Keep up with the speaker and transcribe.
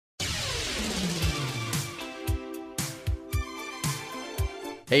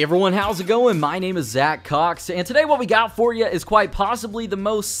Hey everyone, how's it going? My name is Zach Cox, and today what we got for you is quite possibly the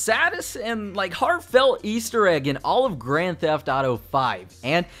most saddest and heartfelt Easter egg in all of Grand Theft Auto 5.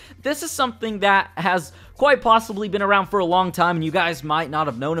 And this is something that has quite possibly been around for a long time, and you guys might not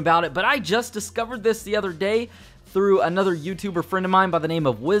have known about it, but I just discovered this the other day through another YouTuber friend of mine by the name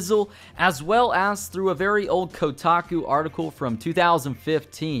of Wizzle, as well as through a very old Kotaku article from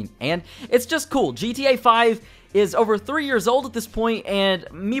 2015. And it's just cool. GTA 5 is over 3 years old at this point, and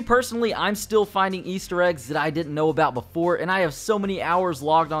me personally, I'm still finding Easter eggs that I didn't know about before, and I have so many hours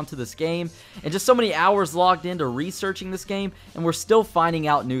logged onto this game, and just so many hours logged into researching this game, and we're still finding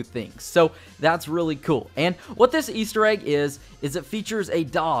out new things. So that's really cool. And what this Easter egg is it features a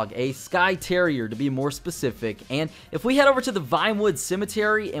dog, a Skye Terrier to be more specific, and if we head over to the Vinewood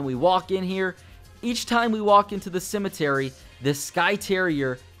Cemetery and we walk in here, each time we walk into the cemetery, this Skye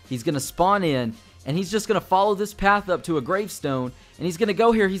Terrier, he's going to spawn in, and he's just going to follow this path up to a gravestone, and he's going to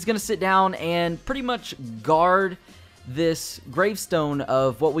go here, he's going to sit down and pretty much guard this gravestone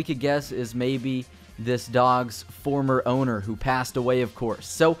of what we could guess is maybe this dog's former owner who passed away, of course.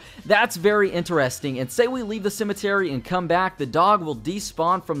 So that's very interesting, and say we leave the cemetery and come back, the dog will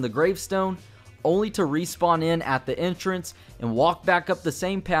despawn from the gravestone, only to respawn in at the entrance and walk back up the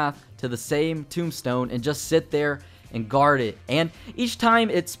same path to the same tombstone and just sit there and guard it. And each time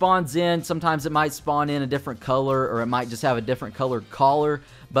it spawns in, sometimes it might spawn in a different color, or it might just have a different colored collar,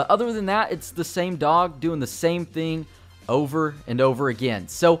 but other than that, it's the same dog doing the same thing over and over again.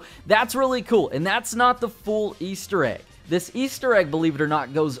 So that's really cool, and that's not the full Easter egg. This Easter egg, believe it or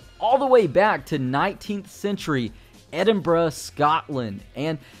not, goes all the way back to 19th century Edinburgh, Scotland,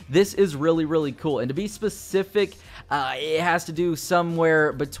 and this is really, really cool. And to be specific, it has to do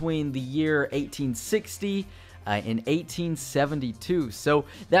somewhere between the year 1860 in 1872. So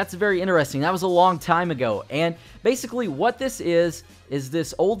that's very interesting. That was a long time ago. And basically what this is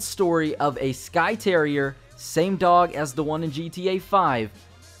this old story of a Skye Terrier, same dog as the one in GTA 5,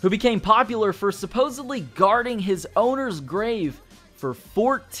 who became popular for supposedly guarding his owner's grave for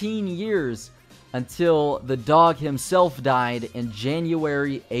 14 years until the dog himself died in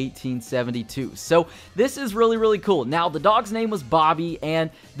January 1872. So this is really, really cool. Now, the dog's name was Bobby, and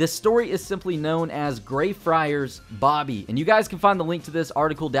this story is simply known as Greyfriars Bobby. And you guys can find the link to this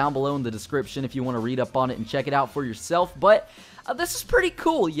article down below in the description if you want to read up on it and check it out for yourself. But this is pretty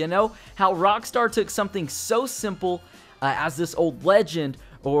cool, you know, how Rockstar took something so simple as this old legend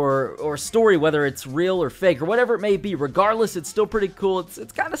or story, whether it's real or fake or whatever it may be. Regardless, it's still pretty cool.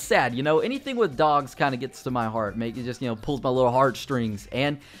 It's kind of sad, you know. Anything with dogs kind of gets to my heart. It just, you know, pulls my little heartstrings.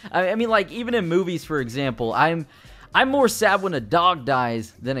 And I mean, like, even in movies, for example, I'm more sad when a dog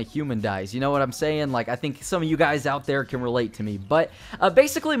dies than a human dies. You know what I'm saying? Like, I think some of you guys out there can relate to me. But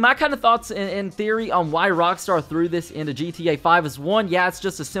basically, my kind of thoughts and theory on why Rockstar threw this into GTA 5 is, one, yeah, it's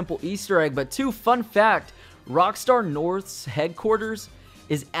just a simple Easter egg. But two, fun fact, Rockstar North's headquarters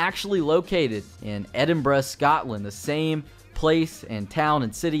is actually located in Edinburgh, Scotland, the same place and town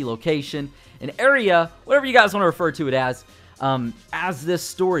and city location and area, whatever you guys want to refer to it as this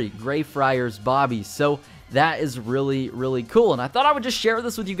story, Greyfriars Bobby. So that is really, really cool, and I thought I would just share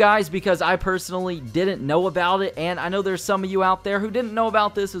this with you guys because I personally didn't know about it, and I know there's some of you out there who didn't know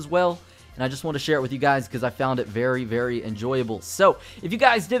about this as well. And I just want to share it with you guys because I found it very, very enjoyable. So, if you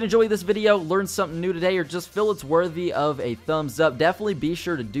guys did enjoy this video, learned something new today, or just feel it's worthy of a thumbs up, definitely be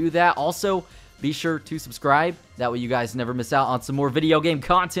sure to do that. Also, be sure to subscribe. That way you guys never miss out on some more video game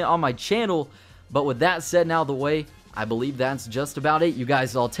content on my channel. But with that said and out of the way, I believe that's just about it. You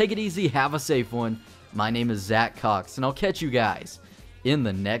guys all take it easy. Have a safe one. My name is Zach Cox, and I'll catch you guys in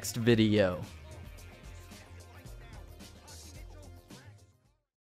the next video.